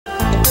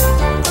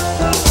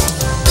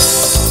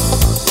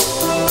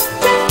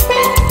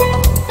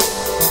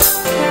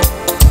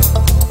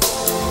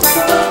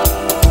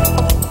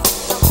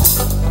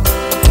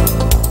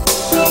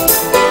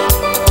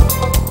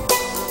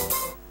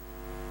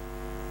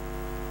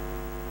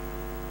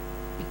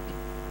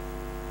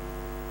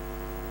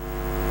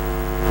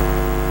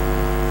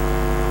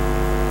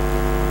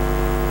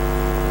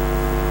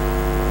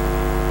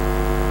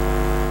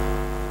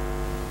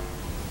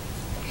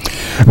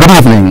Good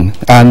evening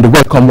and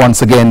welcome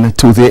once again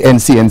to the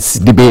NCN's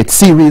debate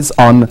series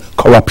on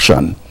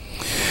corruption.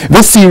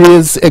 This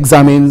series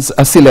examines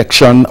a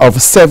selection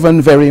of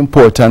 7 very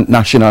important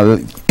national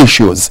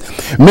issues,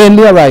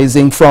 mainly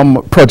arising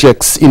from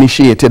projects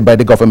initiated by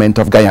the government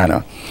of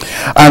Guyana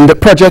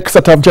and projects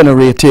that have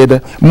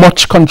generated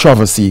much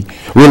controversy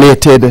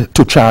related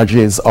to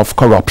charges of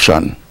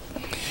corruption.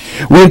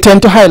 We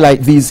intend to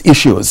highlight these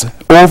issues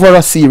over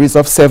a series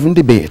of 7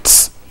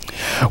 debates,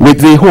 with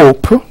the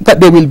hope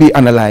that they will be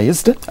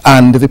analyzed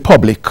and the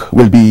public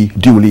will be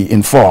duly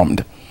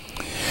informed.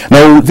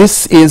 Now,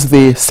 this is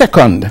the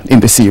second in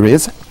the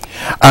series,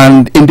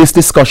 and in this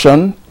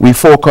discussion we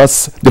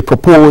focus the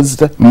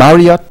proposed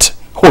Marriott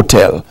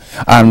Hotel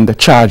and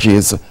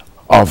charges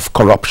of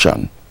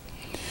corruption.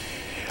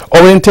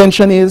 Our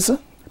intention is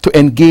to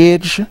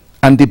engage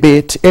and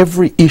debate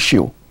every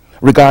issue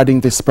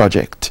regarding this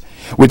project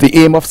with the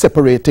aim of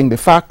separating the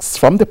facts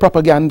from the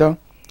propaganda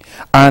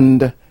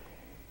and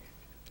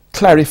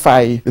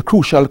clarify the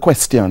crucial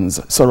questions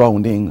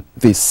surrounding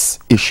this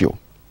issue.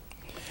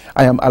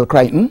 I am Al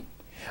Crichton,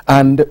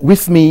 and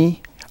with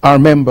me are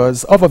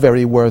members of a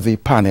very worthy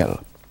panel.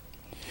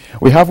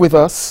 We have with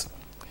us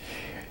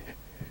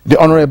the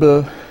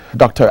Honorable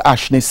Dr.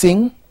 Ashni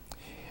Singh,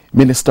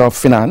 Minister of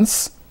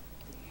Finance,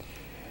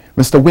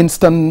 Mr.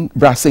 Winston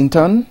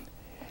Brassington,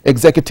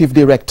 Executive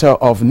Director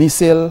of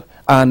NCN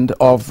and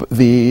of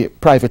the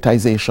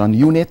Privatization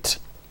Unit,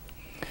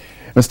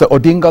 Mr.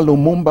 Odinga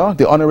Lumumba,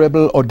 the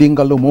Honorable Odinga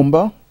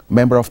Lumumba,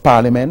 Member of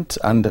Parliament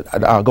and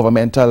our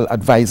governmental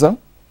advisor,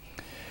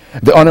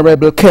 the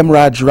Honorable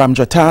Khemraj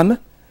Ramjattan,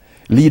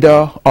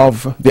 Leader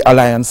of the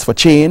Alliance for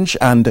Change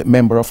and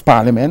Member of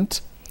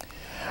Parliament,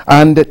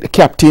 and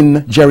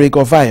Cpt Gerry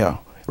Gouveia,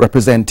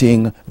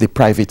 representing the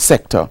private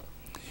sector.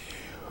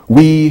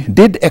 We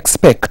did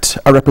expect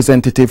a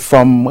representative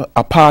from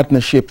a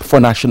Partnership for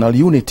National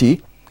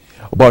Unity,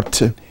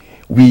 but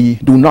we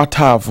do not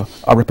have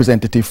a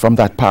representative from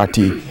that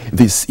party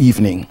this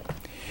evening.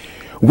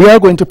 We are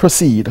going to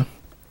proceed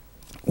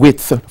with,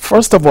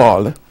 first of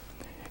all,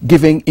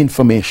 giving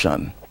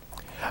information.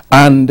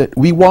 And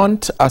we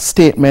want a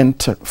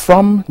statement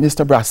from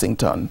Mr.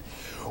 Brassington,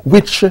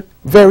 which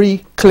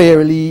very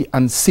clearly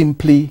and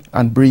simply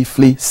and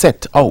briefly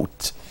set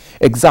out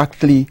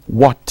exactly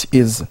what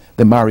is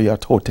the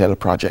Marriott Hotel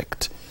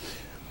project.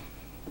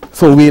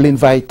 So we'll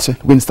invite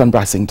Winston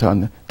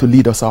Brassington to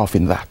lead us off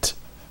in that.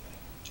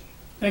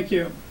 Thank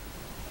you.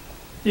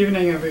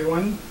 Evening,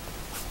 everyone.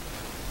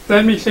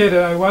 Let me say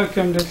that I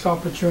welcome this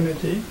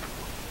opportunity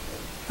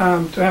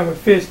to have a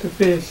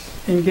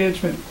face-to-face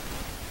engagement.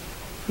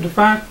 For the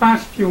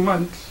past few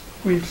months,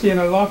 we've seen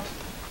a lot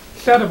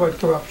said about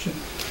corruption,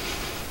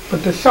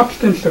 but the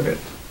substance of it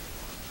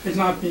has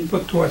not been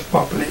put to us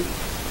properly.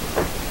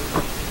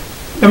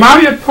 The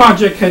Marriott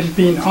project has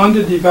been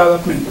under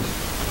development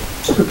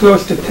for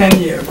close to 10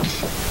 years.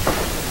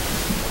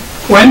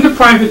 When the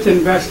private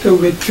investor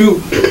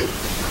withdrew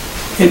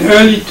in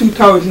early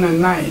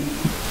 2009,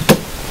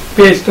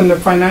 based on the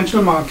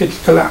financial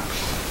markets collapse,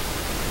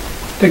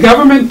 the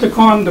government took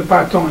on the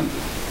baton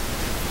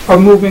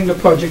of moving the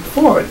project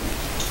forward.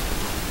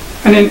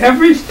 And in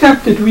every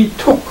step that we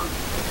took,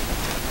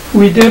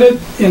 we did it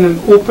in an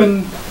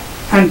open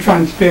and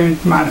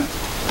transparent manner.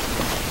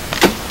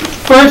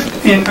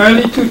 First, in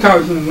early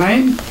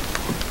 2009,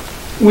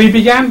 we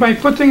began by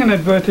putting an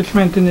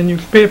advertisement in the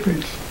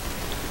newspapers,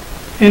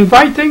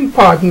 inviting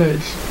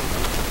partners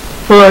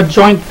for a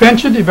joint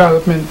venture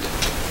development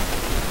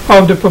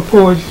of the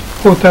proposed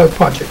hotel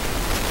project.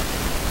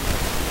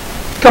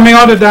 Coming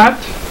out of that,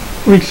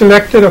 we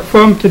selected a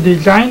firm to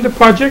design the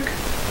project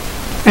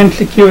and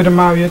secure the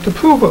Marriott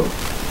approval.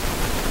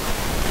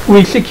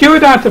 We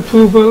secured that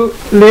approval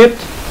late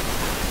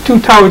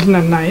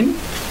 2009,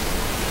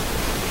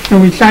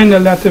 and we signed a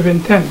letter of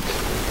intent.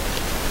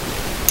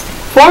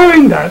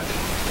 Following that,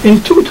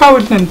 in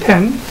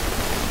 2010,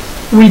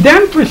 we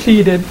then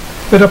proceeded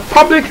with a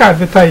public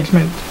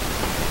advertisement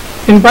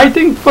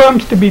inviting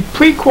firms to be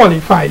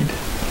pre-qualified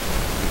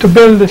to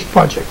build this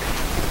project.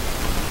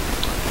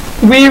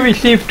 We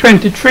received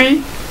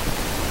 23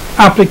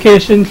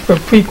 applications for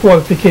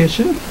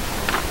pre-qualification.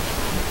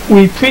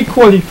 We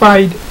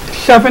pre-qualified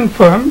 7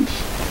 firms,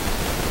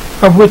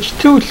 of which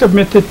 2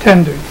 submitted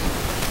tenders.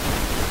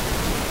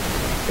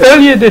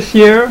 Earlier this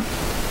year,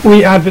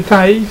 we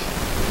advertised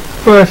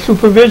for a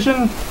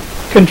supervision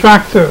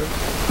contractor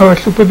or a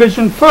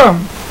supervision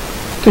firm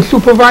to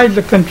supervise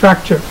the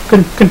contractor.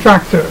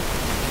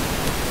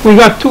 We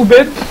got 2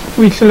 bids,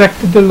 we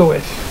selected the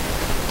lowest.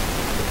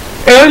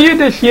 Earlier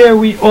this year,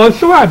 we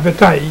also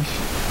advertised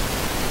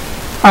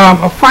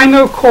a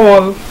final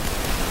call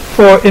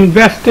for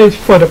investors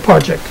for the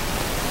project,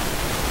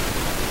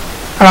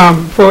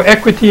 for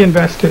equity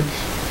investors.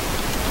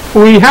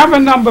 We have a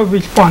number of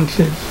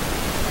responses.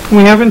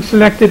 We haven't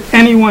selected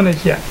anyone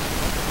as yet.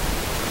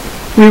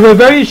 We will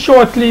very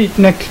shortly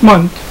next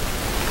month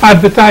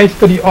advertise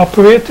for the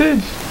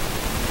operators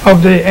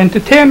of the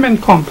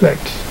entertainment complex,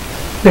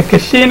 the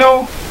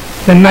casino,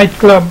 the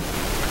nightclub,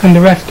 and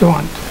the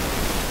restaurant.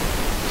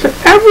 So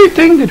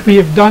everything that we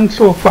have done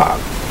so far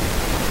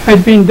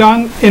has been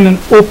done in an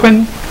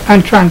open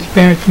and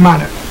transparent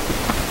manner.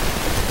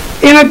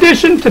 In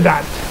addition to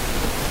that,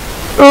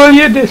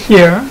 earlier this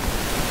year,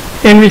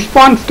 in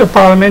response to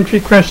parliamentary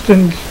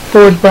questions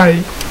posed by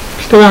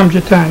Mr.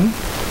 Ramjattan,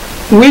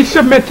 we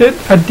submitted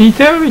a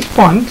detailed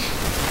response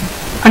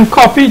and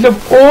copies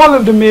of all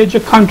of the major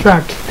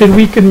contracts that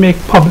we could make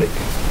public.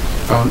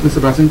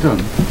 Mr. Brassington,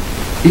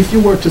 if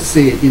you were to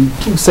say in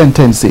 2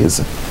 sentences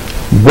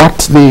what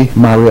the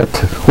Marriott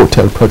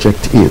Hotel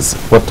project is,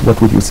 what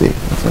would you say?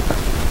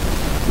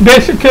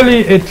 Basically,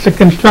 it's the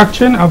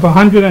construction of a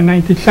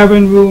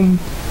 197-room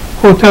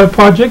hotel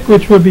project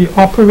which will be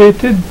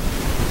operated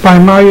by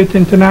Marriott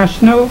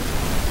International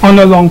on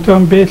a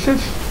long-term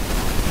basis.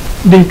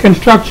 The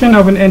construction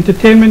of an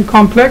entertainment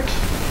complex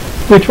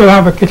which will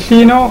have a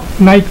casino,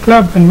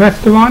 nightclub and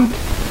restaurant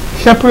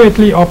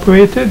separately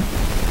operated,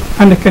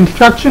 and the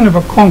construction of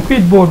a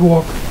concrete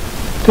boardwalk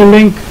to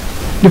link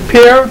the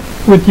pier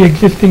with the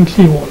existing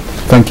seawall.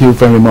 Thank you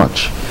very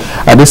much.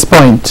 At this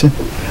point,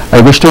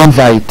 I wish to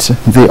invite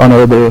the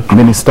Honorable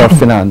Minister of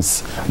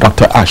Finance,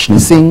 Dr. Ashni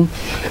Singh,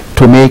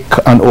 to make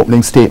an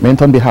opening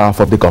statement on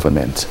behalf of the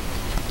government.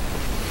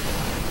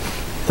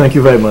 Thank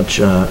you very much,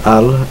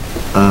 Al.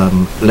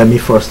 Let me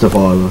first of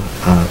all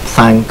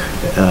thank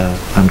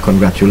and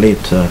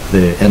congratulate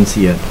the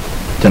NCN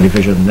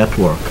television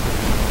network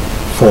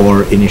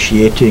for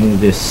initiating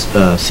this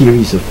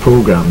series of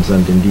programs,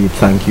 and indeed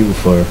thank you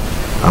for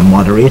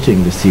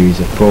moderating this series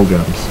of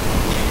programs.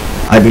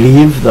 I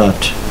believe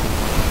that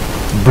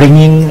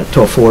bringing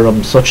to a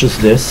forum such as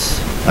this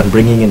and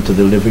bringing into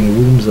the living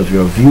rooms of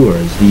your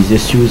viewers these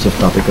issues of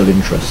topical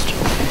interest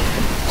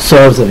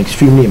serves an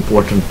extremely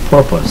important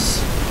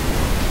purpose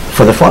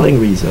for the following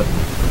reason.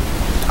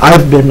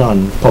 I've been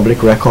on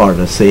public record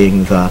as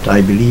saying that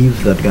I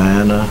believe that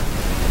Guyana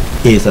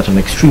is at an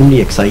extremely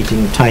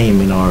exciting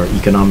time in our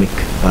economic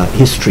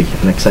history,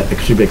 an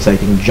extremely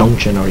exciting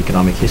juncture in our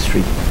economic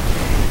history.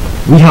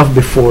 We have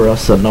before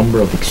us a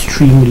number of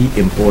extremely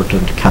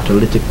important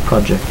catalytic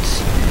projects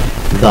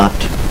that,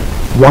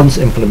 once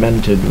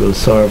implemented, will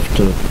serve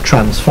to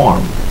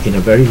transform in a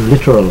very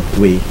literal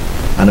way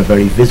and a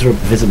very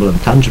visible and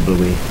tangible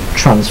way,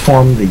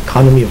 transform the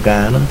economy of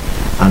Guyana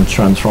and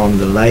transform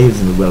the lives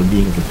and the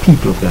well-being of the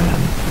people of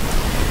Guyana.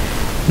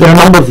 There are a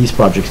number of these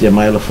projects. The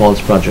Milo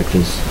Falls project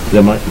is,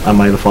 the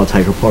Milo Falls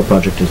hydropower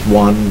project is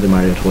one, the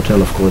Marriott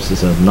Hotel, of course,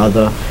 is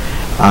another,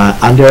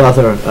 and there are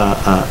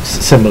other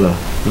similar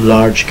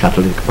large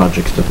catalytic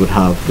projects that would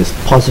have this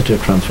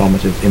positive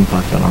transformative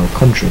impact on our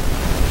country.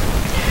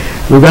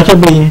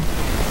 Regrettably,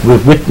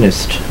 we've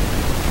witnessed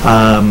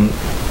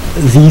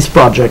these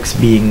projects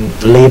being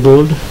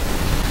labeled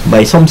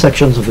by some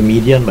sections of the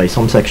media and by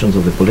some sections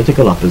of the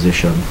political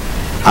opposition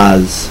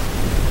as,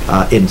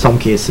 in some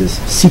cases,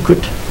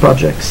 secret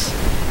projects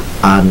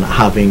and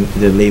having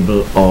the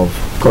label of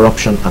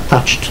corruption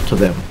attached to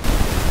them,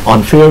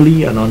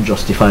 unfairly and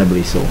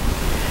unjustifiably so.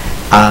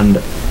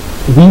 And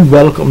we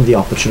welcome the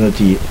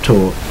opportunity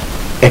to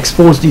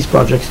expose these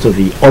projects to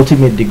the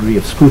ultimate degree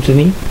of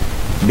scrutiny,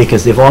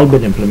 because they've all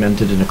been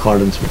implemented in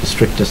accordance with the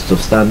strictest of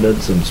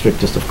standards and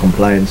strictest of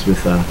compliance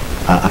with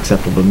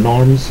acceptable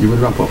norms. You will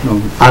wrap up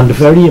now. And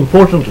very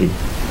importantly,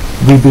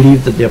 we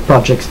believe that they're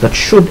projects that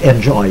should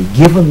enjoy,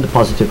 given the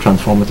positive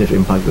transformative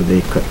impact that they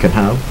can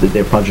have, that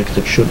they're projects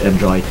that should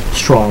enjoy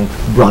strong,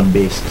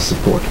 broad-based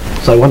support.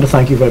 So I want to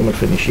thank you very much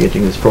for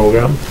initiating this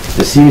program,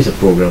 this series of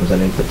programs,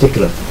 and in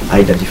particular,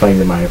 identifying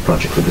the Marriott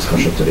project for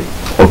discussion today.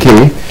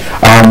 Okay.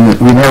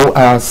 We now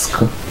ask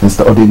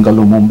Mr. Odinga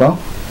Lumumba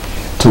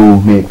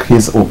to make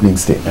his opening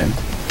statement.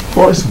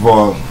 First of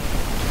all,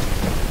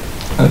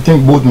 I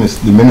think both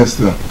the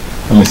Minister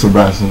and Mr.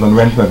 Brassington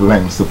went at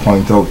lengths to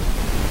point out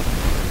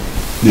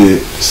the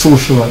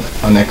social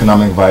and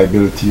economic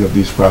viability of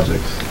these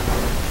projects.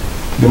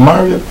 The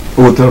Marriott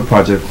Hotel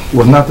project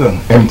was not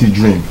an empty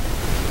dream.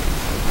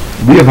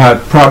 We have had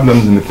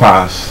problems in the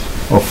past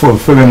of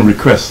fulfilling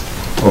requests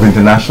of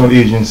international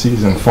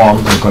agencies and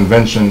forums and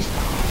conventions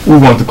who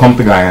want to come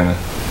to Guyana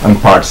and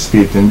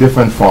participate in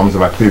different forms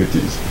of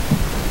activities.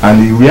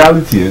 And the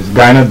reality is,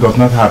 Guyana does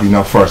not have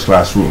enough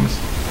first-class rooms.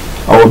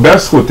 Our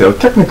best hotel,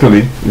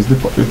 technically, is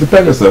the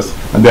Pegasus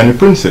and then the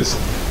Princess.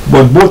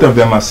 But both of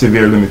them have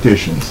severe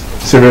limitations.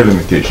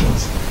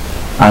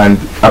 And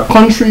a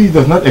country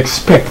does not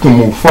expect to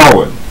move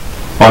forward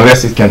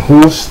unless it can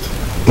host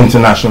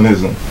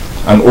internationalism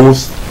and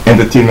host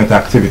entertainment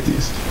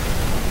activities.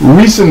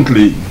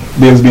 Recently,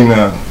 there's been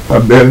a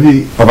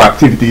bevy of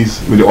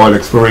activities with the oil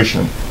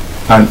exploration,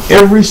 and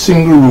every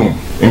single room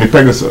in the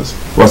Pegasus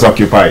was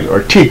occupied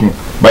or taken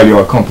by the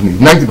oil companies,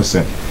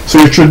 90%. So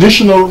your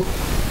traditional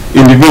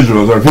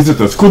individuals or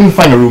visitors couldn't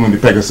find a room in the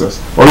Pegasus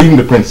or even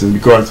the Princess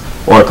because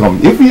oil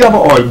companies. If we have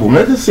an oil boom,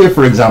 let us say,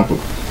 for example,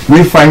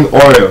 we find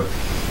oil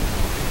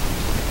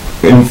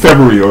in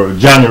February or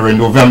January and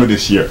November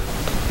this year,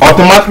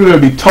 automatically there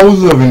will be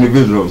thousands of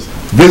individuals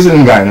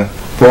visiting Guyana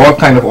for all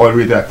kinds of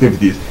oil-related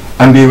activities,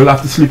 and they will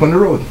have to sleep on the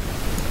road.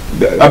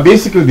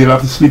 Basically, they'll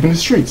have to sleep in the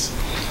streets.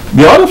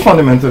 The other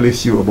fundamental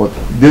issue about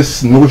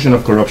this notion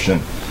of corruption,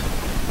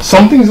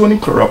 something is only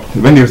corrupt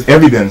when there's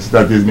evidence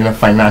that there's been a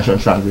financial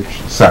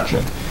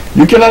transaction.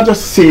 You cannot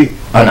just say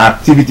an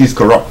activity is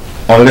corrupt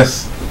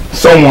unless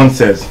someone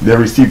says they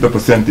received a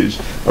percentage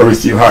or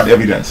received hard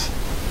evidence.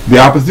 The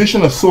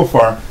opposition has so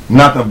far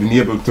not have been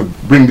able to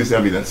bring this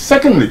evidence.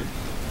 Secondly,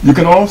 you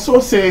can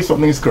also say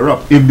something is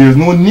corrupt if there's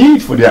no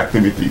need for the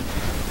activity.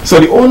 So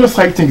the onus,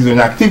 I think, is an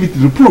activity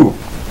to prove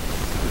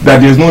that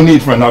there's no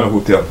need for another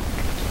hotel.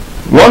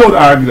 One would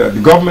argue that the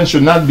government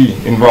should not be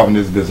involved in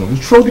this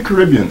business. Throughout the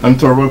Caribbean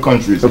and third world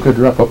countries, there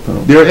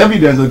are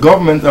evidence that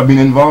governments have been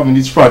involved in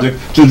this project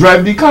to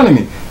drive the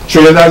economy.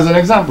 Trinidad is an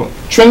example.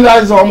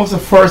 Trinidad is almost a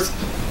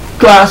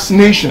first-class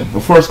nation,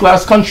 a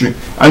first-class country,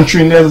 and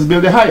Trinidad has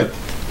built a Hyatt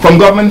from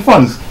government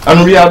funds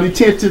and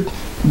rehabilitated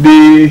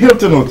the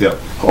Hilton Hotel.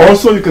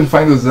 Also, you can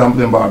find this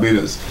example in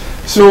Barbados.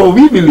 So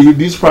we believe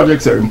these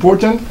projects are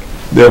important,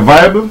 they're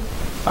viable,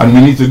 and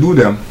we need to do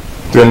them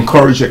to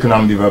encourage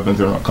economic development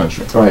in our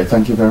country. All right,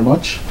 thank you very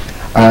much.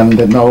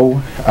 And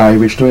now I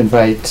wish to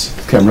invite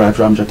Khemraj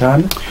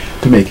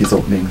Ramjattan to make his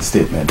opening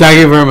statement. Thank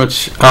you very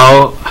much,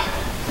 Al.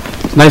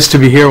 Nice to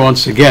be here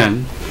once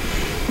again,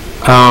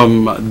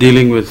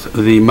 dealing with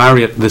the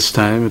Marriott this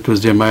time. It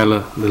was the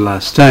Amila the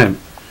last time.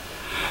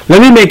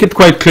 Let me make it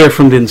quite clear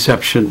from the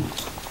inception.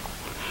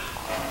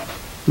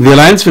 The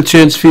Alliance for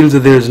Change feels that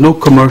there is no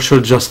commercial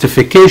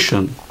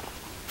justification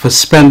for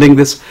spending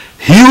this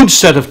huge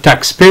set of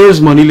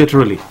taxpayers' money,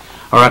 literally,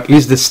 or at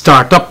least the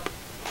startup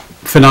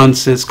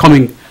finances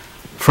coming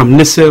from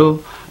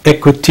NISIL,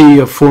 equity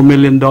of $4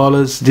 million,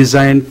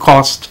 design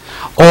cost,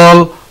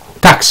 all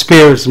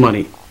taxpayers'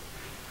 money.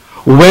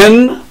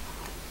 When,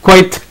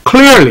 quite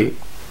clearly,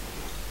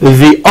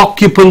 the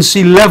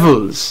occupancy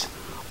levels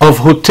of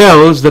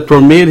hotels that were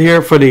made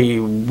here for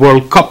the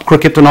World Cup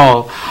cricket and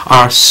all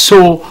are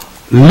so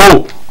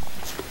low.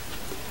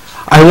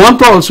 I want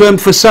to also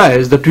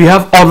emphasize that we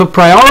have other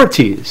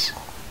priorities.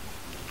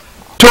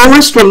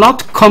 Tourists will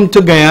not come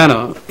to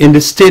Guyana in the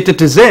state it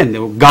is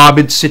in,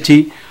 garbage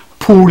city,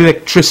 poor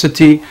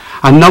electricity,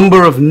 a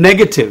number of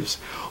negatives.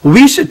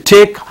 We should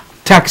take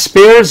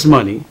taxpayers'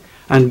 money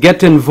and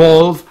get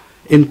involved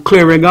in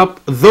clearing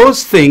up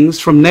those things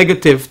from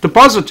negative to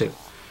positive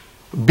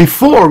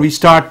before we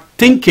start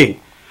thinking.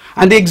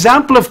 And the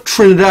example of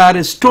Trinidad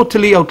is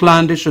totally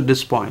outlandish at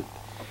this point.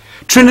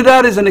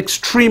 Trinidad is an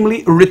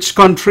extremely rich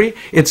country.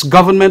 Its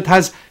government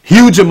has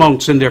huge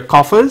amounts in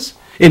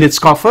its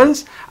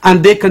coffers,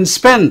 and they can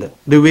spend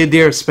the way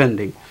they are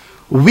spending.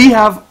 We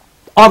have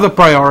other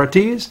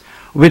priorities,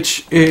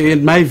 which,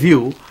 in my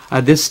view,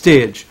 at this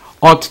stage,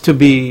 ought to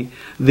be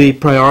the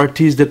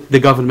priorities that the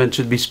government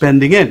should be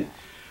spending in.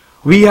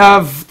 We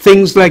have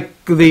things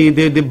like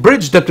the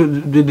bridge,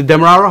 the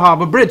Demerara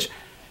Harbor Bridge.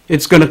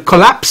 It's going to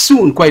collapse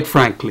soon, quite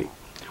frankly.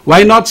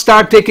 Why not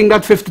start taking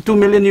that $52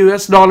 million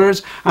US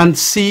and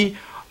see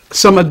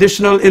some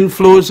additional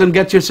inflows and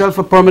get yourself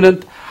a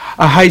permanent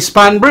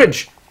high-span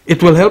bridge?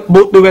 It will help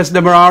both the West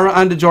Demerara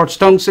and the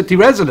Georgetown city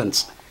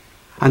residents.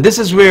 And this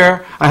is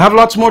where I have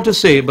lots more to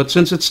say, but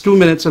since it's 2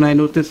 minutes and I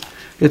notice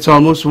it's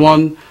almost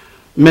 1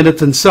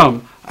 minute and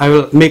some, I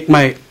will make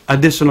my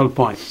additional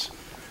points.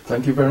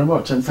 Thank you very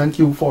much, and thank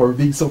you for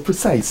being so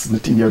precise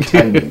in your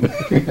timing.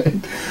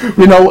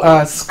 We now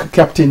ask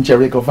Captain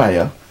Gerry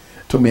Gouveia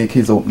to make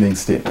his opening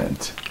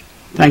statement.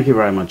 Thank you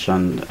very much,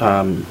 and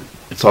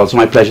it's also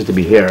my pleasure to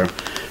be here.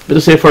 But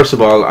to say, first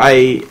of all,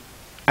 I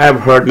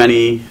have heard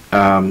many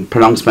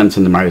pronouncements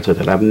in the Marriott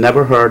Hotel. I've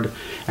never heard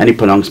any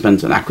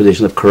pronouncements and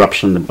accusation of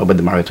corruption about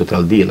the Marriott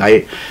Hotel deal.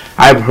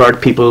 I've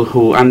heard people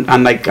who,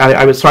 and like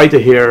I was sorry to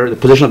hear the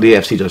position of the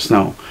AFC just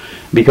now,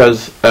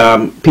 because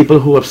people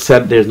who have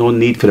said there's no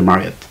need for the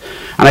Marriott.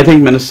 And I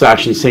think Minister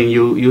Ashni Singh,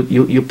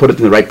 you put it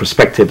in the right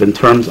perspective in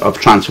terms of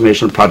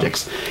transformational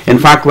projects. In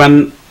fact,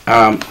 when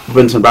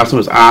Winston Brassington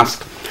was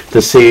asked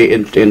to say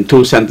in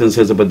 2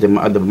 sentences about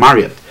the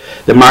Marriott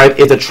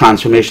is a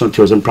transformational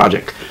tourism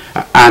project,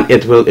 and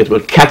it will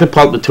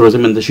catapult the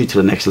tourism industry to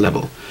the next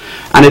level.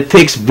 And it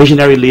takes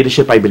visionary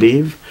leadership, I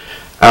believe,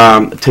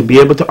 to be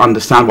able to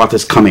understand what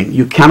is coming.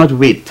 You cannot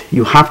wait.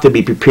 You have to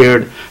be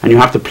prepared and you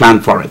have to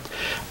plan for it.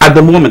 At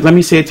the moment, let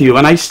me say to you,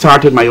 when I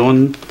started my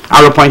own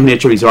Arrow Point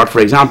Nature Resort, for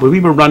example, we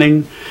were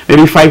running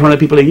maybe 500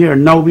 people a year.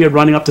 Now we are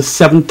running up to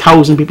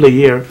 7,000 people a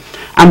year,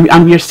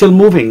 and we are still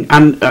moving,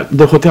 and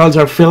the hotels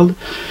are filled.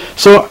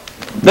 So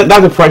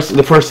that's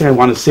the first thing I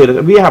want to say,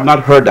 that we have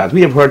not heard that.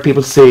 We have heard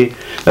people say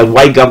that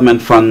why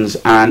government funds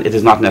and it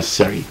is not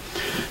necessary.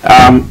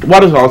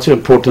 What is also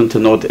important to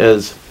note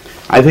is,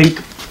 I think,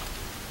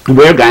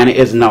 where Guyana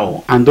is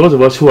now, and those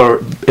of us who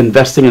are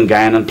investing in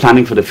Guyana and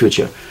planning for the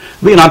future,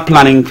 we are not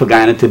planning for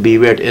Guyana to be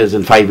where it is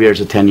in 5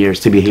 years or 10 years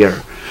to be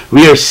here.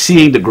 We are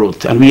seeing the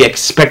growth, and we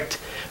expect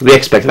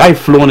it. I've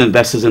flown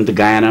investors into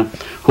Guyana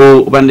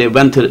who, when they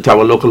went to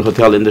our local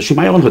hotel industry,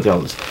 my own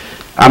hotels,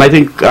 and I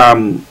think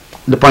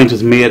the point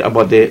was made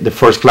about the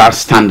first-class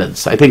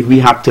standards. I think we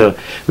have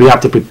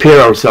to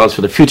prepare ourselves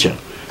for the future.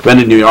 When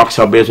the New York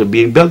subways were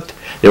being built,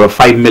 there were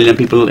 5 million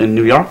people in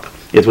New York.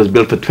 It was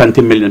built for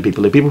 20 million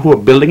people. The people who were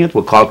building it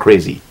were called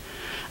crazy.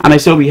 And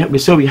we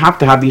have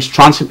to have these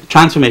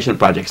transformational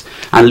projects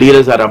and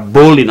leaders that are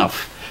bold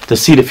enough to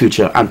see the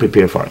future and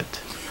prepare for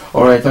it.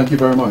 All right, thank you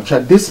very much.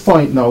 At this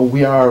point now,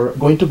 we are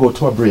going to go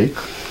to a break.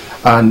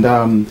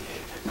 And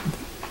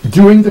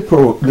during the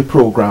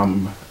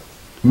program,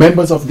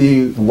 members of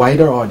the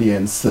wider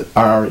audience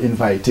are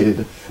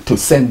invited to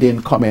send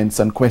in comments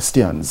and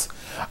questions.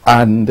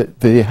 And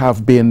they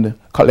have been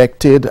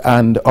collected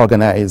and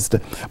organized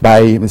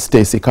by Ms.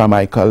 Stacey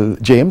Carmichael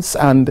James.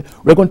 And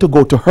we're going to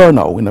go to her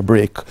now in a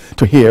break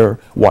to hear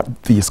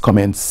what these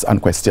comments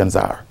and questions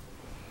are.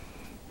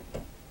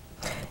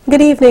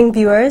 Good evening,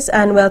 viewers,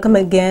 and welcome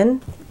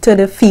again to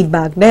the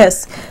feedback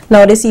desk.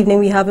 Now, this evening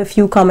we have a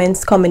few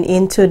comments coming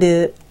into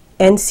the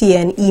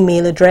NCN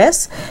email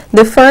address.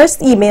 The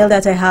first email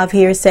that I have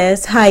here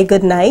says, "Hi,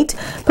 good night.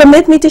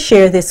 Permit me to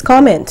share this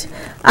comment.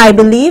 I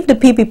believe the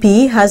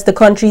PPP has the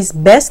country's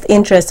best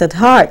interest at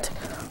heart.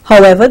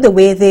 However, the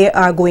way they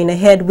are going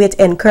ahead with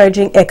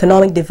encouraging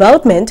economic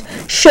development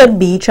should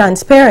be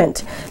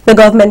transparent. The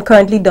government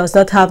currently does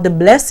not have the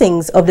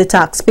blessings of the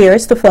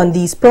taxpayers to fund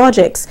these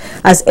projects,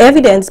 as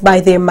evidenced by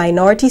their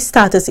minority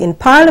status in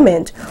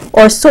Parliament,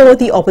 or so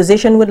the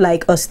opposition would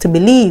like us to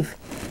believe.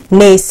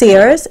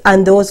 Naysayers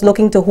and those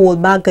looking to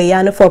hold back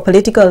Guyana for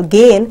political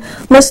gain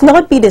must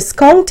not be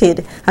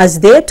discounted, as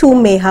they too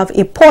may have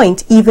a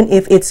point, even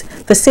if it's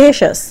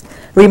facetious.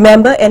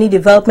 Remember, any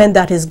development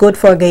that is good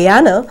for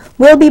Guyana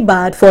will be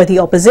bad for the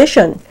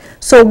opposition,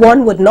 so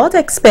one would not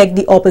expect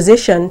the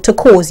opposition to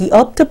cozy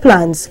up to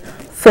plans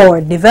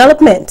for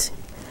development."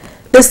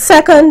 The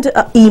second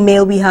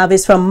email we have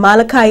is from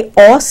Malachi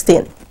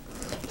Austin.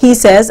 He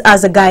says,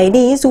 "As a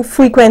Guyanese who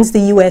frequents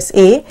the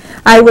USA,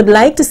 I would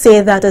like to say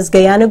that as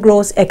Guyana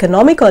grows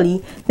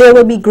economically, there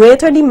will be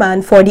greater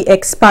demand for the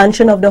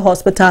expansion of the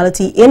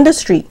hospitality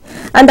industry.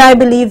 And I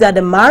believe that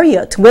the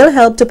Marriott will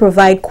help to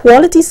provide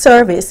quality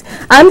service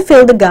and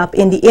fill the gap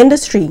in the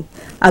industry,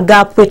 a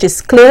gap which is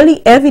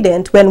clearly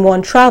evident when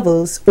one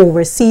travels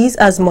overseas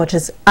as much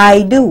as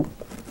I do."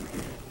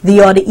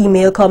 The other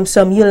email comes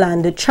from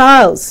Yolanda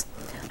Charles.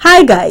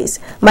 "Hi guys,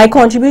 my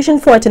contribution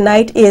for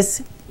tonight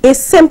is a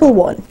simple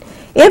one.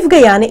 If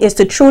Guyana is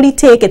to truly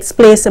take its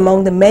place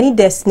among the many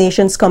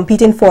destinations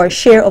competing for a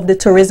share of the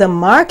tourism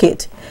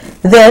market,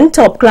 then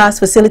top-class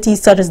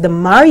facilities such as the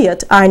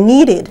Marriott are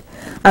needed.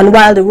 And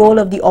while the role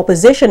of the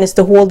opposition is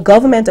to hold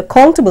government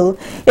accountable,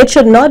 it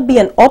should not be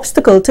an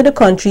obstacle to the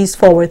country's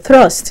forward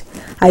thrust.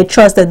 I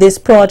trust that this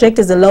project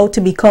is allowed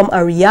to become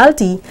a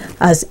reality,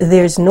 as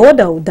there's no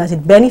doubt that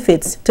its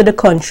benefits to the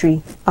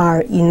country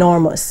are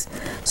enormous."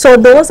 So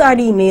those are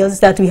the emails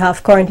that we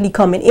have currently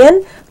coming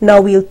in.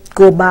 Now we'll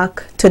go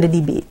back to the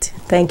debate.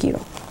 Thank you.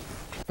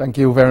 Thank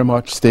you very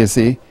much,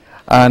 Stacey.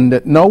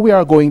 And now we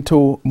are going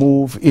to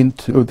move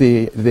into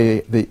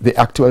the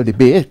actual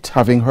debate,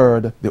 having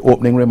heard the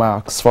opening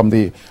remarks from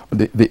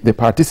the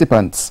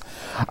participants.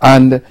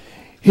 And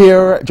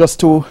here, just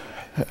to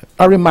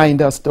a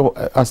reminder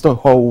as to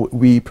how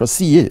we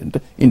proceed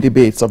in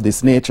debates of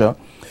this nature.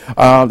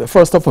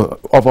 First of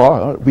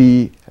all,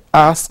 we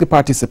ask the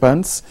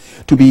participants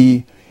to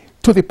be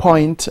to the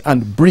point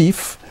and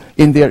brief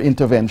in their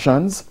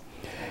interventions.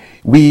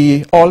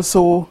 We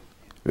also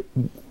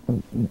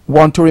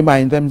want to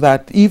remind them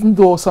that even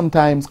though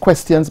sometimes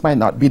questions might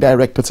not be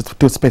directed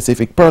to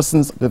specific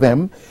persons to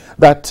them,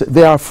 that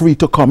they are free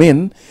to come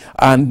in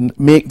and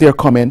make their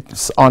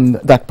comments on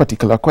that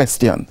particular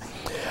question.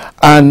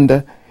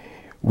 And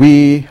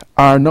we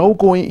are now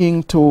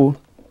going to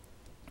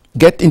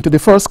get into the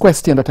first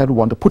question that I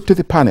want to put to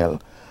the panel,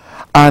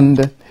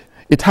 and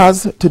it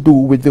has to do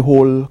with the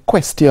whole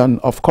question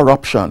of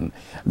corruption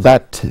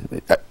that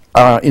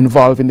are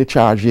involved in the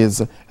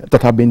charges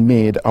that have been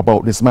made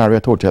about this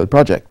Marriott Hotel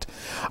project.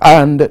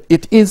 And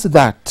it is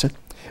that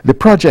the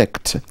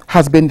project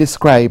has been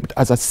described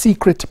as a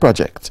secret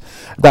project,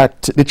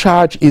 that the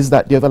charge is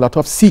that there's a lot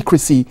of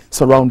secrecy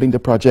surrounding the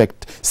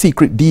project,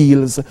 secret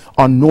deals,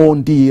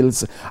 unknown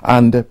deals,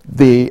 and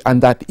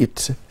that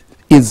it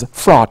is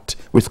fraught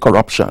with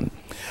corruption.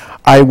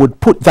 I would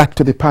put that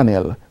to the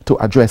panel to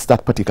address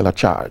that particular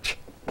charge.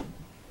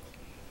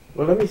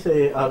 Well, let me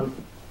say,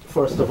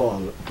 first of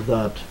all,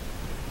 that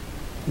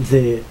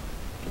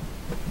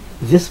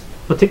this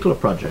particular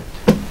project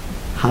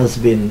has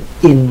been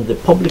in the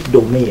public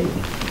domain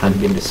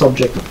and been the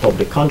subject of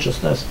public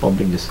consciousness,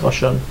 public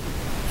discussion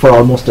for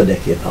almost a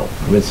decade now.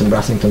 Winston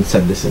Brassington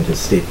said this in his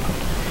statement.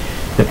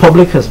 The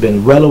public has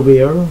been well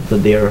aware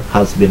that there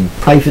has been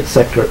private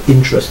sector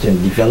interest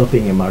in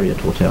developing a Marriott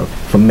Hotel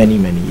for many,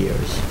 many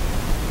years.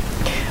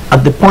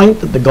 At the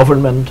point that the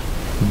government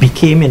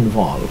became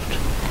involved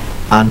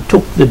and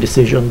took the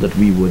decision that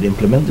we would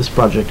implement this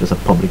project as a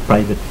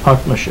public-private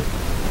partnership,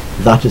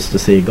 that is to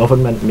say,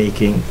 government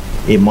making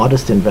a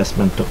modest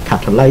investment to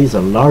catalyze a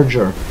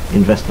larger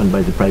investment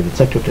by the private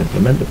sector to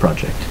implement the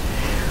project,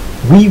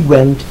 we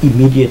went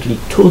immediately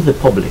to the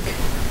public.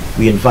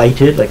 We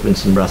invited, like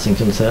Winston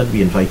Brassington said,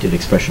 we invited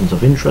expressions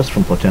of interest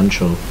from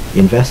potential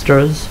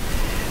investors.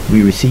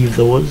 We received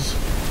those.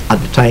 At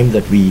the time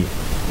that we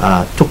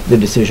took the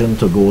decision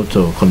to go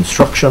to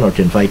construction or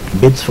to invite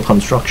bids for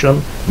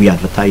construction. We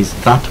advertised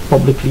that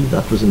publicly.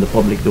 That was in the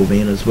public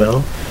domain as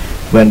well.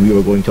 When we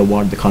were going to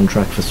award the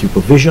contract for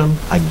supervision,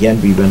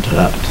 again, we went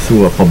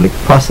through a public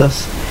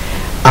process.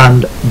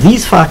 And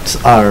these facts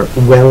are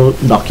well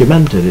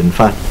documented. In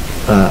fact,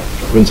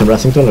 Winston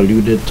Brassington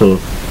alluded to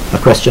a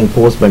question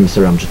posed by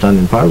Mr. Ramjattan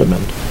in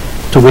Parliament,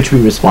 to which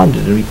we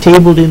responded. And we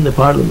tabled in the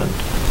Parliament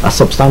a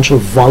substantial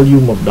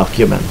volume of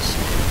documents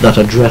that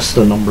addressed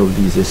a number of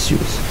these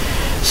issues.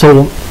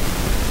 So,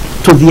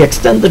 to the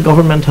extent the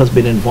government has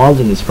been involved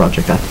in this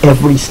project at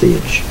every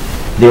stage,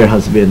 there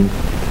has been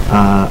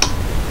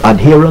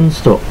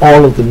adherence to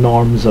all of the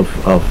norms of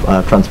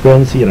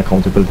transparency and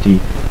accountability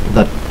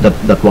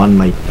that one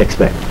might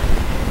expect.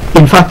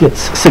 In fact,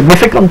 it's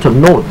significant to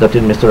note that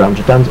in Mr.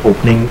 Ramjattan's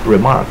opening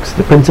remarks,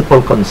 the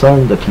principal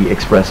concern that he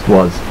expressed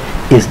was,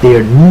 is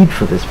there need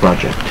for this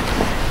project?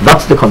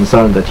 That's the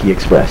concern that he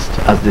expressed,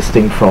 as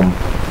distinct from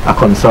a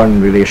concern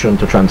in relation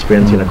to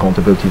transparency and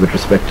accountability with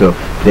respect to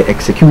the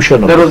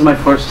execution of that was my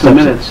first 2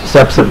 minutes.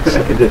 Steps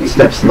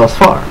thus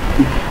far.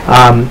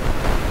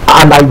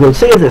 And I will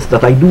say this,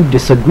 that I do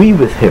disagree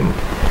with him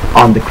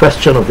on the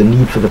question of the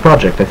need for the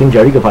project. I think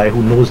Gerry Gouveia,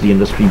 who knows the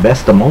industry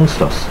best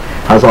amongst us,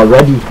 has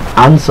already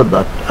answered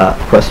that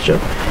question.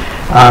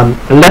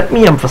 Let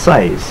me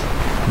emphasize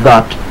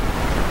that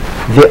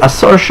the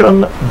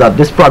assertion that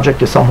this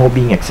project is somehow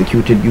being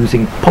executed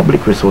using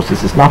public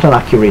resources is not an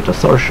accurate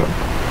assertion.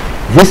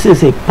 This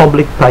is a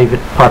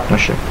public-private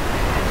partnership,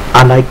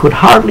 and I could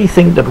hardly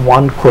think that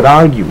one could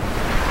argue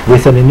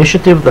with an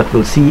initiative that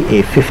will see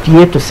a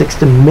 58 to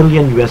 60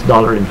 million US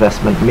dollar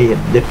investment made,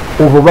 the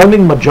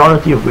overwhelming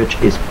majority of which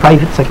is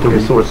private sector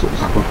resources,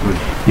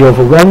 the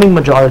overwhelming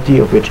majority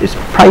of which is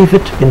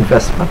private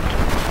investment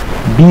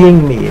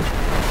being made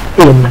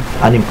in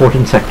an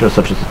important sector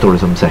such as the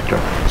tourism sector.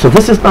 So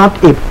this is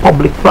not a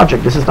public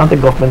project. This is not the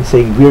government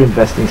saying we're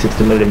investing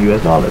 60 million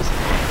US dollars.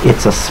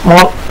 It's a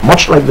small,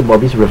 much like the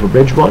Bobby's River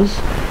Bridge was,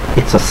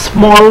 it's a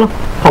small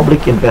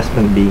public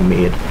investment being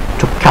made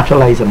to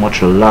catalyze a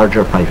much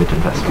larger private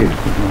investment.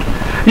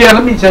 Yeah,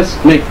 let me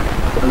just make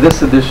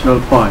this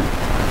additional point.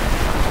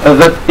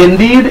 That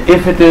indeed,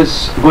 if it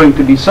is going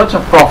to be such a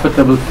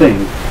profitable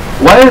thing,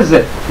 why is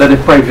it that the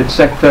private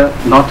sector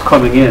not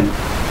coming in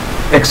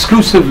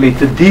exclusively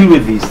to deal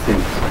with these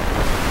things?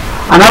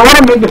 And I want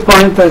to make the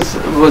point, as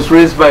was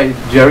raised by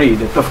Gerry,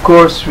 that of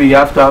course we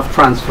have to have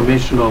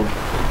transformational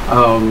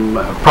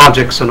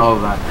projects and all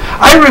that.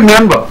 I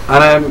remember,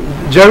 and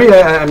Gerry,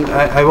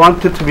 I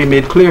want it to be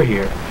made clear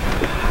here,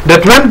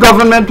 that when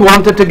government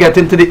wanted to get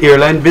into the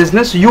airline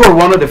business, you were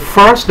one of the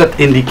first that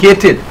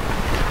indicated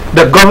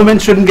that government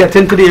shouldn't get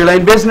into the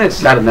airline business.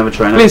 That I've never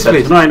tried. Please.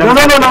 No.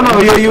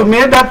 You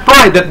made that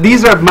point that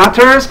these are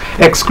matters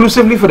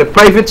exclusively for the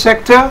private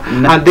sector,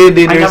 and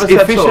there's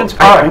efficient.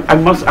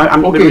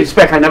 With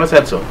respect, I never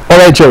said so. All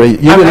right, Gerry.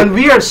 And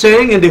we are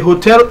saying in the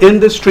hotel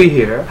industry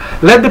here,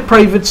 let the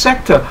private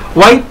sector.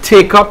 Why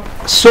take up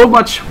so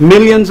much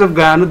millions of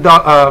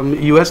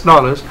US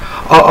dollars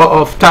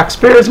of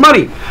taxpayers'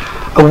 money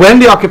when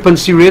the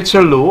occupancy rates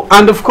are low?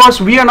 And of course,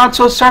 we are not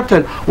so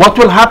certain what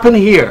will happen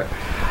here.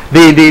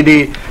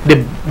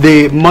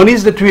 The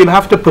monies that we'll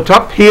have to put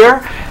up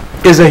here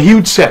is a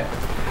huge set,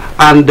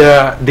 and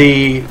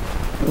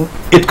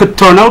it could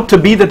turn out to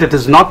be that it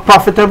is not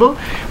profitable.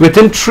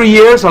 Within 3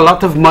 years, a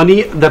lot of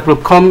money that will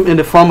come in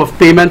the form of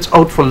payments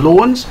out for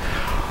loans,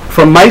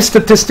 from my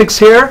statistics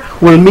here,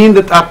 will mean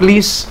that at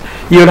least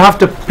you'll have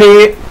to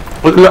pay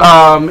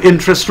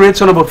interest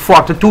rates on about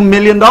 $42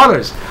 million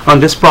on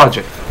this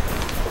project,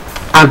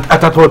 and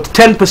at about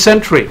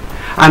 10% rate.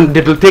 And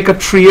it will take a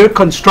 3-year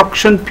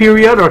construction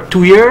period or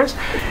 2 years.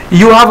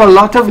 You have a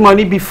lot of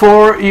money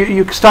before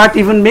you start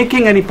even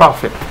making any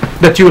profit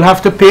that you'll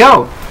have to pay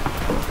out.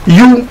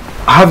 You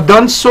have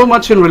done so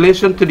much in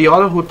relation to the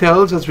other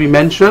hotels, as we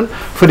mentioned,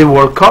 for the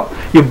World Cup.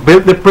 You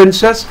built the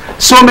Princess,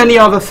 so many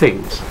other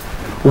things.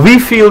 We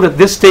feel that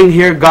this thing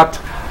here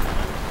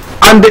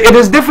and it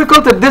is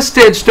difficult at this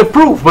stage to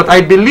prove, but I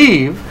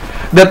believe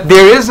that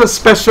there is a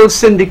special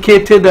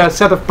syndicated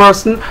set of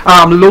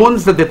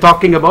loans that they're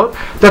talking about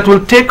that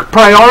will take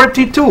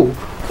priority to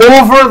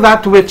over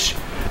that which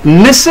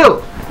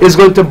NISL is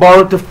going to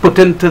borrow to put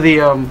into the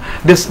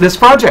this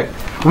project.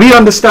 We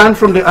understand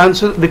from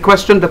the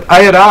question that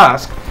I had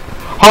asked,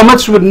 how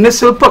much would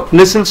NISL put?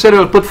 NISL said it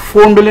will put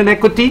 4 million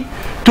equity,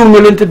 2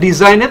 million to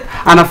design it,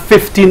 and a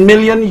 15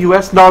 million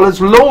US dollars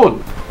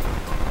loan.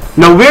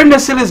 Now, where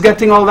NISL is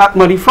getting all that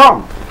money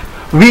from?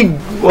 We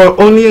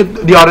only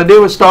the other day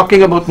was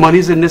talking about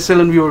monies in NISL,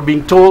 and we were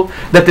being told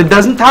that it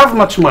doesn't have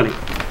much money,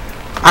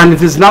 and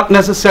it is not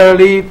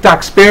necessarily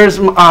taxpayers.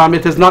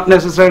 It is not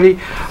necessarily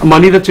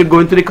money that should go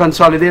into the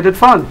consolidated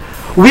fund.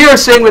 We are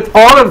saying with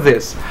all of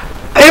this,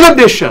 in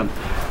addition,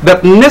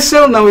 that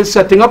NISL now is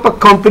setting up a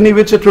company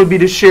which it will be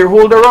the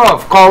shareholder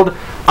of, called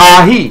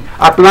AHI,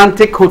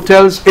 Atlantic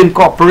Hotels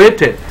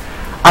Incorporated,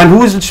 and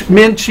who is the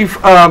main chief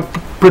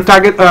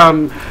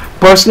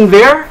person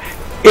there?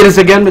 It is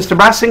again Mr.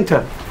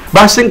 Brassington.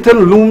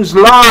 Brassington looms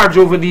large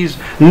over these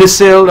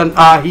Nisil and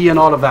Ahi and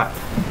all of that.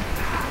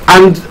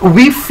 And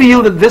we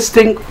feel that this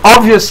thing,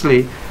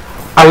 obviously,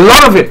 a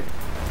lot of it,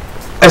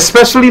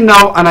 especially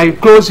now, and I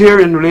close here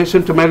in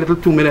relation to my little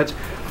 2 minutes,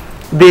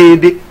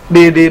 the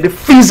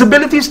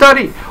feasibility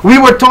study. We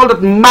were told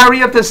that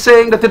Marriott is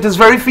saying that it is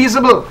very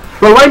feasible.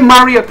 Well, why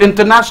Marriott,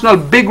 international,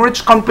 big,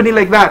 rich company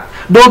like that,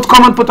 don't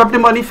come and put up the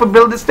money for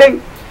build this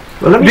thing?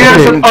 Well,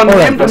 there's an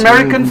unnamed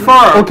American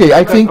firm. Okay,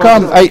 I think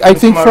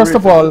first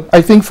of all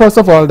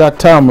that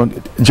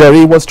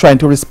Gerry was trying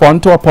to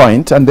respond to a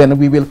point, and then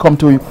we will come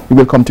to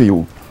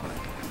you.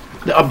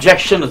 The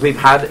objection that we've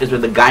had is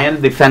with the Guyana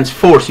Defense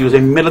Force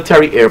using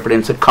military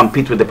airplanes to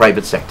compete with the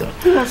private sector.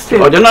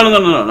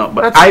 No.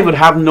 But I would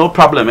have no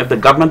problem if the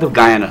government of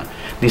Guyana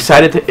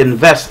decided to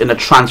invest in a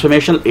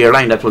transformational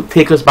airline that will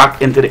take us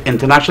back into the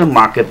international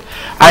market.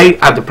 I,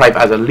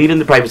 as a leader in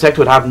the private sector,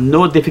 would have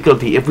no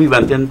difficulty if we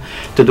went in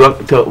to do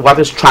what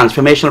is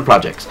transformational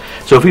projects.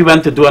 So if we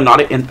went to do a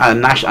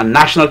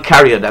national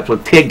carrier that will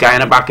take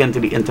Guyana back into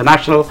the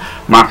international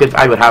market,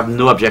 I would have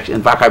no objection.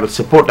 In fact, I would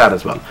support that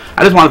as well.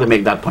 I just wanted to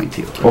make that point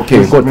to you.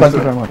 Okay, good. Thank you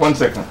very much. 1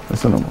 second.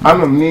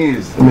 I'm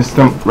amazed.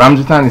 Mr.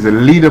 Ramjattan is a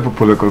leader of a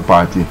political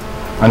party,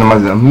 and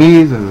I'm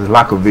amazed at his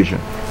lack of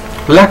vision.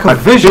 Lack of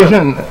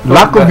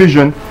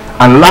vision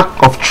and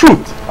lack of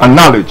truth and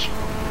knowledge.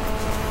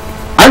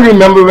 I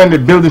remember when they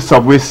built the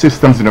subway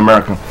systems in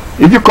America.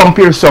 If you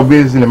compare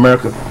subways in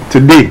America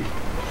today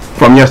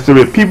from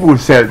yesterday, people would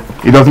say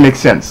it doesn't make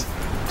sense.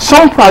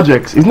 Some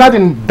projects is not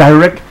in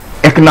direct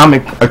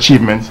economic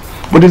achievements,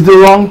 but it's the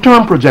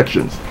long-term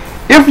projections.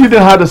 If you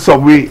didn't have a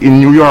subway in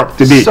New York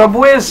today,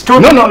 subway is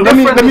totally let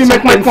me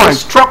make my point.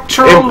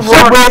 Structural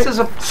subway is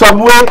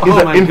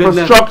an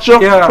infrastructure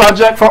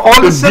project for all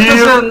to the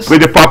citizens, deal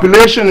with the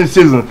population and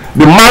citizens.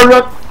 The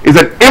Marriott is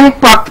an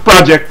impact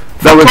project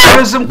that will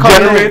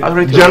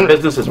help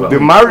business as well. The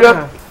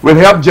Marriott will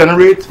help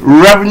generate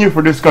revenue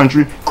for this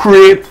country,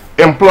 create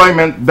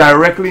employment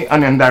directly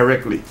and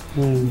indirectly.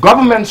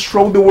 Governments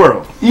throughout the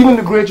world, even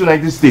the great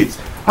United States,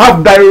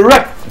 have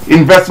direct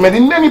investment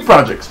in many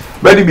projects,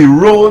 whether it be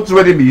roads,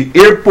 whether it be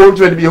airports,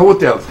 whether it be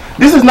hotels.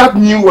 This is not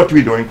new what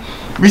we're doing.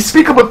 We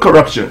speak about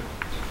corruption.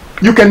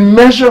 You can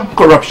measure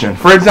corruption.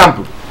 For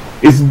example,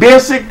 it's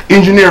basic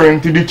engineering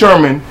to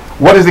determine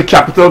what is the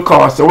capital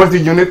cost or what's the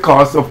unit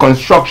cost of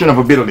construction of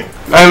a building.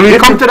 And we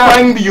if you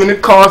find the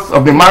unit cost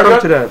of the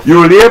Marriott, you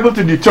will be able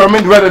to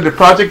determine whether the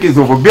project is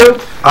overbuilt,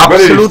 whether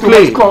it is too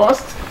much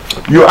cost.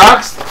 You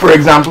asked, for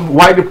example,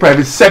 why the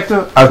private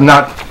sector has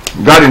not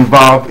got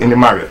involved in the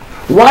Marriott.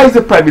 Why is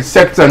the private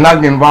sector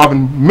not involved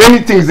in many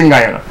things in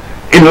Guyana?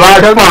 In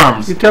large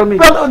farms? You tell me.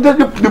 Well,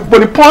 but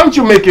the point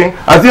you're making,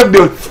 as if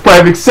the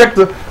private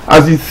sector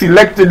has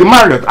selected the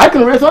Marriott, I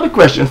can raise other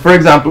questions. For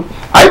example,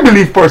 I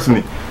believe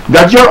personally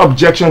that your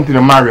objection to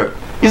the Marriott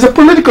is a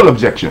political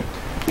objection.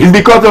 It's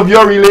because of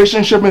your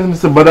relationship with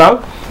Mr.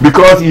 Badal,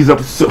 because he's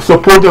a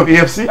supporter of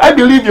AFC. I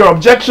believe your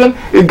objection,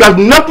 it got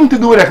nothing to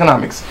do with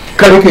economics.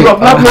 Because you have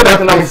not made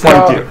economic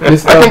point here. I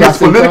think it's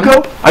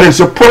political, and it's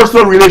your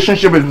personal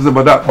relationship with Mr.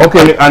 Badal.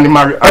 Okay. And the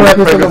Marriott.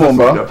 Mr.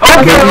 Lumumba.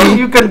 Okay,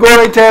 you can go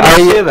right ahead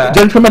and say that.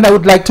 Gentlemen, I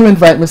would like to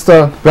invite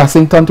Mr.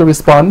 Brassington to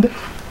respond.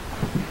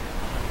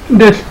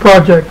 This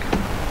project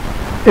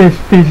is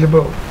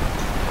feasible.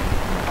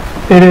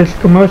 It is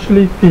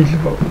commercially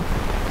feasible.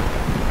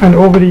 And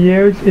over the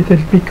years, it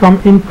has become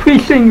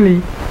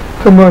increasingly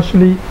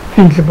commercially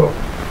feasible.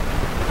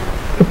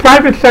 The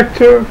private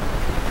sector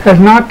has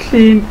not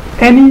seen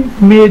any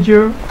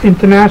major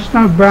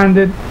international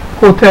branded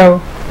hotel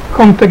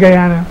come to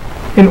Guyana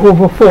in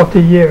over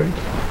 40 years.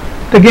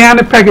 The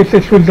Guyana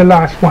Pegasus was the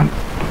last one.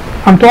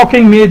 I'm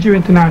talking major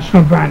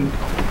international brand.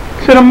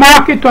 So the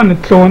market on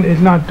its own is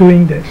not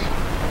doing this.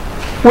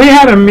 We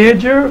had a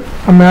major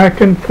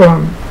American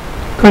firm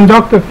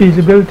conduct a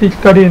feasibility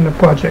study in the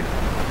project.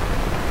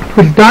 It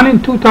was done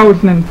in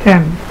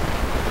 2010,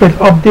 was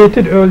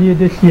updated earlier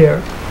this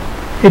year.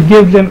 It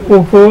gives an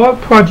overall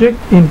project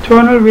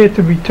internal rate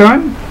of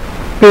return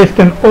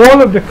based on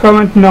all of the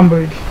current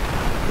numbers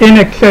in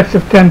excess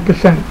of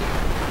 10%.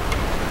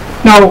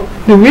 Now,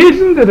 the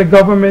reason that the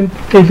government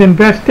is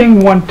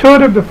investing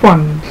 1/3 of the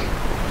funds,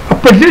 a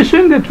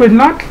position that was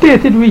not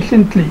stated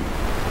recently,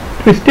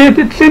 it was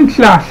stated since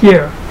last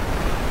year,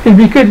 is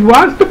because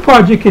whilst the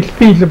project is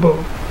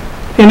feasible,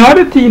 in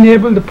order to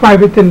enable the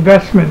private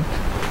investment,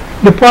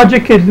 the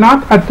project is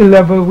not at the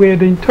level where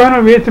the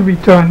internal rate of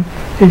return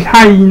is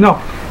high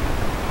enough.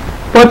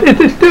 But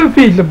it is still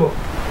feasible.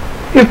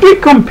 If we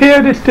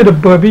compare this to the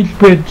Burbage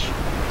Bridge,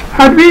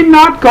 had we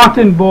not got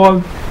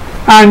involved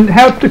and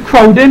helped to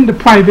crowd in the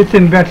private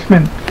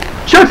investment,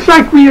 just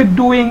like we are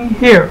doing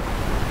here,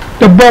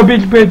 the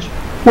Burbage Bridge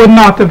would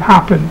not have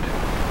happened.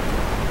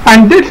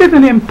 And this is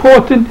an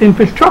important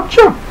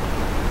infrastructure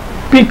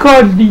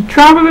because the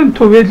travel and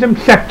tourism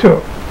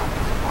sector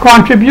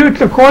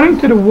contributes, according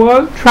to the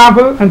World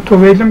Travel and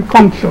Tourism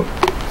Council,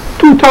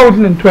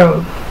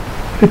 2012,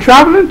 the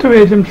travel and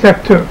tourism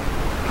sector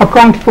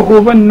accounts for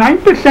over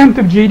 9%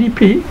 of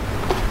GDP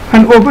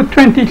and over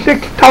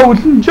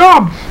 26,000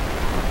 jobs.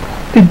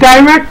 the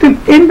direct and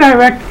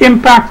indirect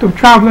impact of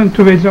travel and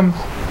tourism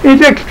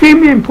is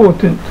extremely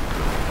important.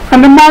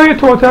 And the Marriott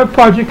Hotel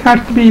project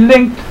has to be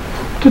linked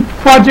to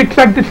projects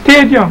like the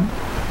stadium,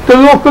 the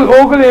local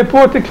Ogle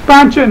Airport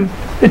expansion,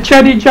 the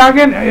Cpt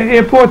Gerry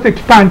Airport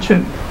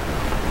expansion.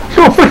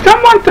 So for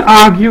someone to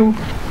argue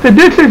that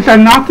this is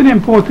not an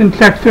important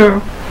sector,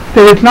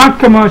 that it's not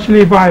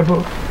commercially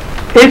viable,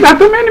 is at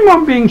the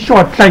minimum being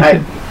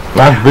short-sighted. Okay,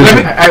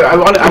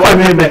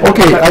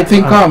 I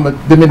think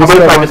the minister.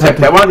 The private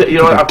sector.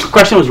 A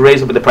question was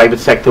raised about the private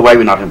sector. Why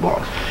we're not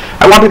involved?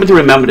 I want people to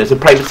remember this. The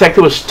private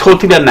sector was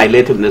totally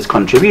annihilated in this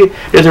country.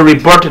 There's a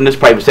rebirth in this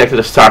private sector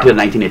that started in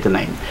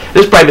 1989.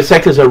 This private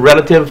sector is a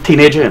relative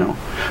teenager, you know.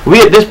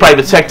 This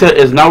private sector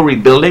is now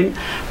rebuilding,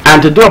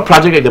 and to do a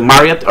project like the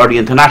Marriott or the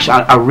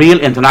international, a real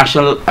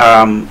international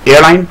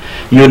airline,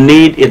 you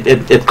need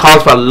it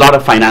calls for a lot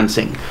of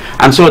financing,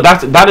 and so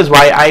that is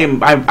why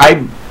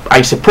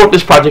I support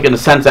this project in the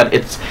sense that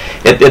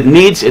it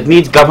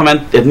needs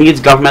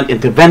government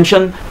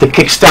intervention to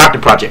kickstart the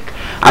project,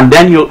 and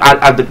then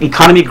as the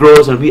economy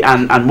grows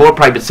and more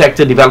private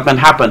sector development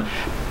happen,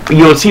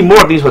 you'll see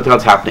more of these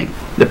hotels happening.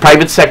 The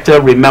private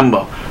sector,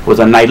 remember, was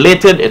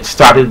annihilated. It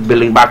started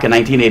building back in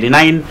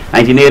 1989,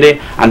 1980,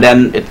 and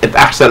then it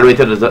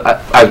accelerated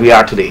as we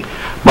are today.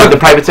 But the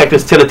private sector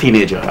is still a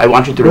teenager. I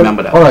want you to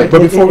remember that. All right,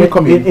 but before we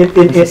come in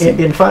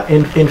fact,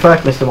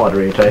 Mr.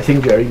 Moderator, I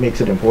think Gerry makes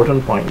an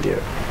important point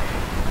here.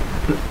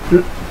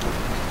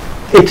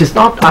 It is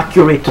not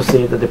accurate to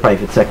say that the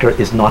private sector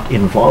is not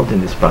involved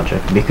in this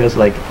project, because,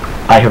 like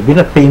I have been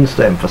at pains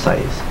to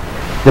emphasize,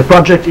 the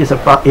project is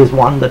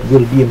one that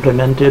will be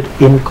implemented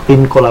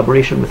in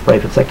collaboration with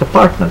private sector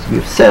partners.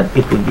 We've said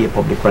it will be a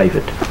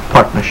public-private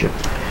partnership.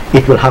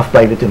 It will have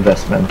private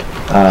investment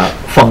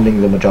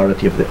funding the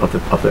majority of the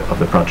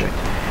project.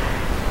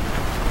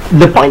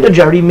 The point that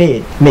Gerry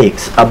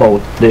makes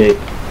about the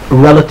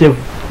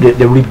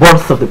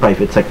rebirth of the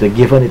private sector,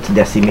 given its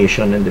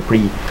decimation in the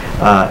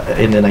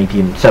in the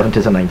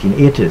 1970s and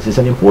 1980s, is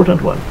an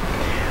important one.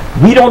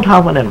 We don't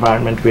have an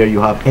environment where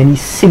you have any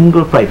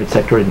single private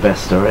sector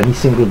investor, any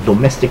single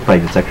domestic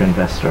private sector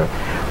investor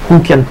who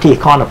can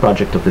take on a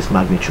project of this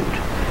magnitude.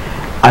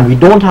 And we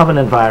don't have an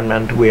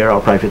environment where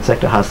our private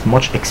sector has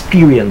much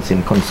experience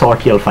in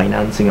consortial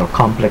financing or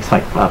complex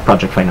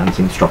project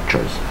financing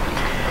structures.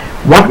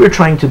 What we're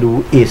trying to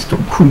do is to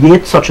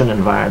create such an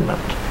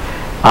environment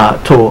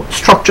to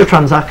structure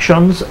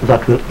transactions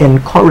that will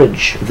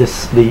encourage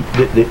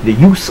the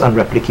use and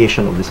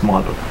replication of this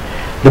model.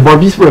 The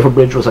Bordispo River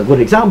Bridge was a good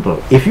example.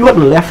 If you had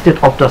left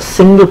it up to a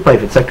single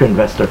private sector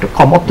investor to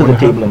come up to the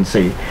table and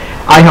say,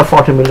 I have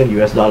 $40 million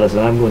and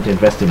I'm going to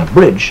invest in a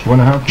bridge,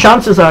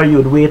 chances are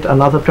you'd wait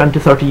another 20,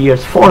 30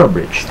 years for a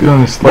bridge.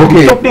 But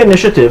we took the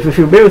initiative, if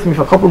you bear with me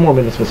for a couple more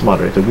minutes, Mr.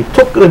 Moderator, we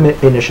took the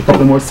initiative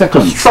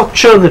to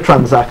structure the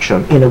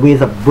transaction in a way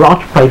that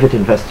brought private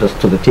investors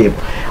to the table.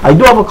 I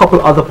do have a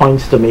couple other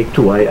points to make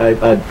too. I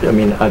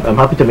mean, I'm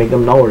happy to make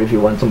them now, or if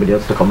you want somebody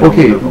else to come in.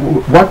 Okay,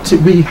 what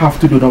we have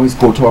to do now is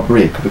go to a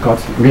break,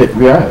 because we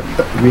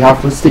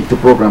have to stick to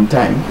program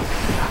time,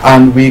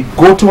 and we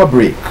go to a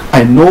break.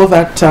 I know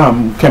that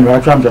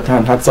Khemraj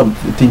Ramjattan had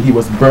something he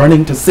was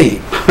burning to say,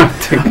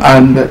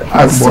 and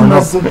as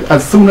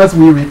soon as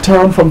we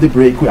return from the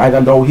break, I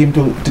allow him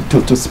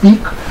to speak,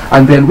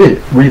 and then we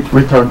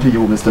return to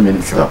you, Mr.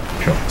 Minister.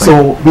 Sure.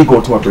 So we go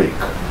to a break.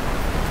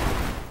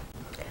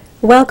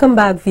 Welcome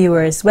back,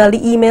 viewers. Well, the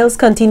emails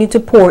continue to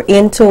pour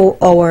into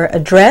our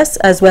address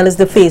as well as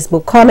the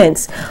Facebook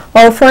comments.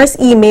 Our first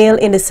email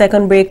in the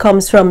second break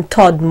comes from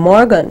Todd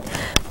Morgan.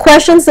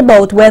 Questions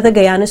about whether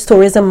Guyana's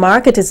tourism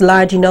market is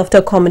large enough to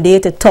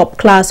accommodate a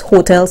top-class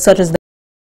hotel such as the